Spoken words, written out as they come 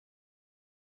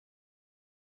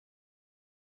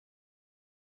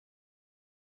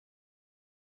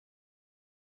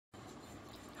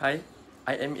Hi,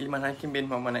 I am Ilman bin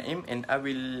Muhammad Naim and I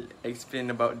will explain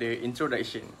about the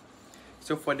introduction.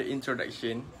 So for the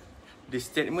introduction, the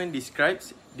statement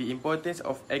describes the importance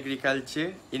of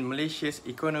agriculture in Malaysia's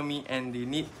economy and the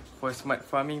need for smart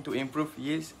farming to improve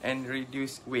yields and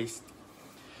reduce waste.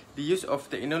 The use of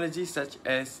technology such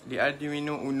as the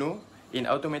Arduino Uno in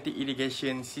automatic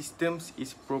irrigation systems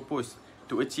is proposed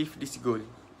to achieve this goal.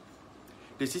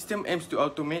 The system aims to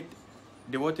automate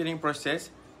the watering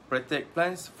process, protect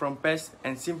plants from pests,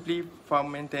 and simplify farm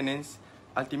maintenance,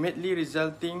 ultimately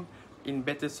resulting in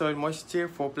better soil moisture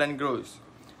for plant growth,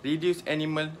 reduce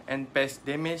animal and pest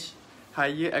damage,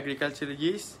 higher agricultural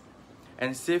yields,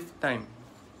 and save time.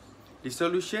 The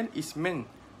solution is meant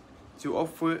to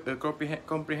offer a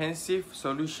comprehensive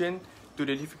solution to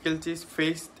the difficulties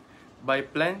faced by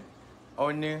plant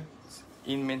owners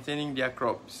in maintaining their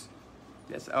crops.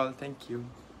 That's all. Thank you.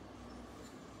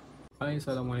 Hi,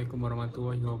 Assalamualaikum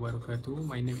warahmatullahi wabarakatuh.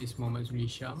 My name is Muhammad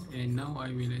Zulhisham and now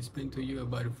I will explain to you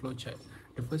about the flowchart.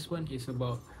 The first one is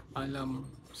about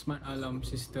Smart Alam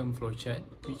system flowchart,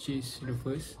 which is the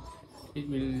first. It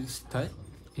will start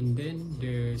and then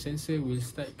the sensor will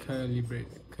start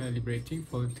calibrating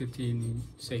for 13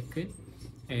 seconds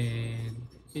and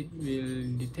it will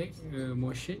detect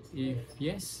motion. If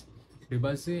yes, the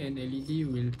buzzer and LED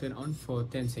will turn on for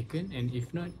 10 seconds, and if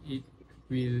not, it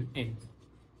will end.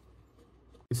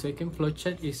 The second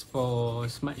flowchart is for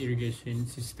smart irrigation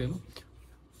system.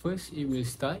 First, it will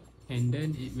start and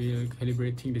then it will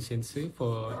calibrating the sensor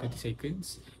for 30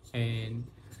 seconds and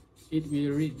it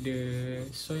will read the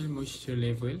soil moisture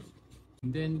level.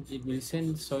 And then it will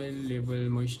send soil level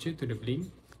moisture to the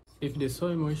blink. If the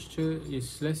soil moisture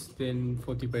is less than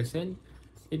 40%,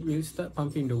 it will start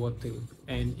pumping the water.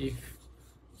 And if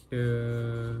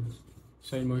the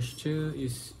soil moisture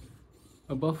is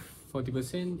above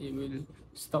 40%, it will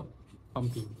stop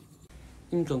pumping.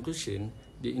 In conclusion,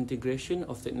 the integration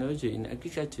of technology in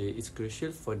agriculture is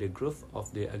crucial for the growth of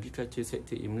the agriculture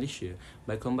sector in Malaysia.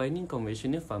 By combining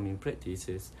conventional farming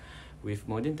practices with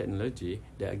modern technology,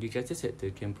 the agriculture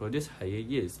sector can produce higher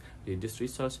yields, reduce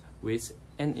resource waste,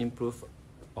 and improve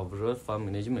overall farm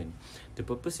management. The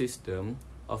purpose system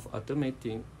of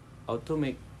automating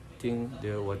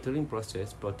the watering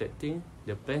process, protecting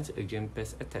the plants against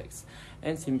pest attacks,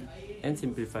 and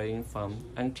simplifying farm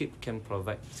upkeep can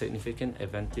provide significant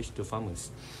advantage to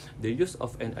farmers. The use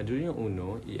of an Arduino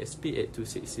Uno,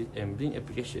 ESP8266, and Blink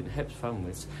application helps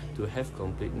farmers to have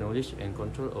complete knowledge and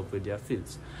control over their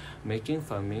fields, making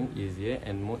farming easier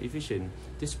and more efficient.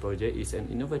 This project is an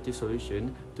innovative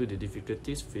solution to the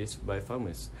difficulties faced by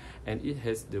farmers, and it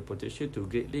has the potential to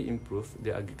greatly improve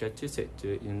the agriculture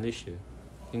sector in Malaysia.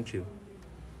 Thank you.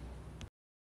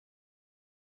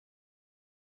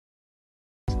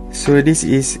 So this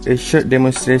is a short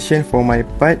demonstration for my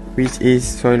part, which is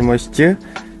soil moisture,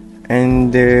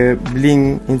 and the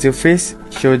Blink interface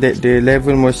show that the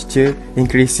level moisture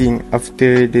increasing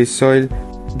after the soil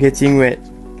getting wet.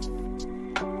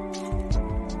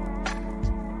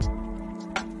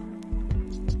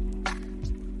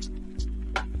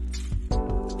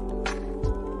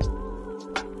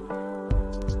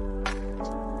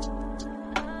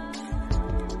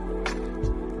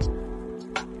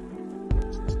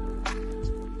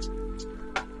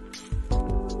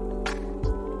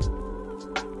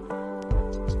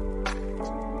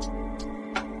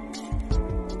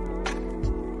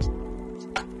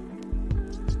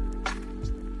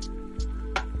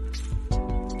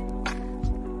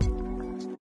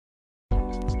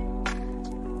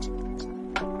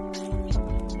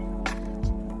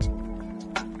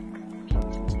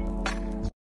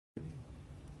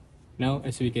 Now,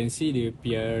 as we can see, the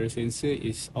PR sensor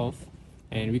is off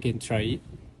and we can try it.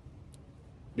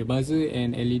 The buzzer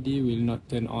and LED will not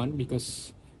turn on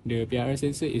because the PR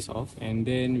sensor is off, and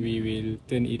then we will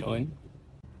turn it on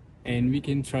and we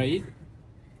can try it.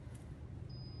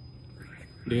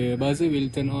 The buzzer will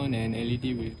turn on and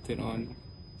LED will turn on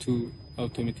too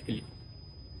automatically.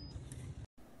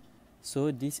 So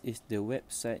this is the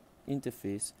website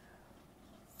interface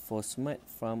for Smart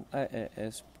Farm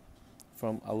IIS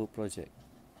from our project.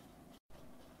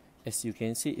 As you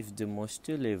can see, if the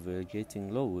moisture level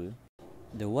getting lower,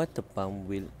 the water pump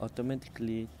will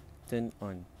automatically turn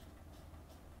on.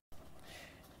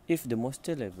 If the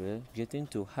moisture level getting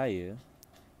too higher,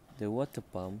 the water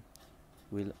pump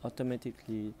will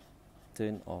automatically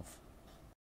turn off.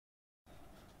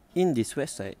 In this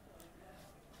website,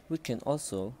 we can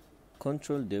also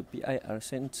control the PIR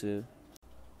sensor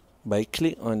by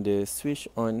click on the switch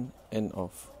on and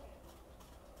off.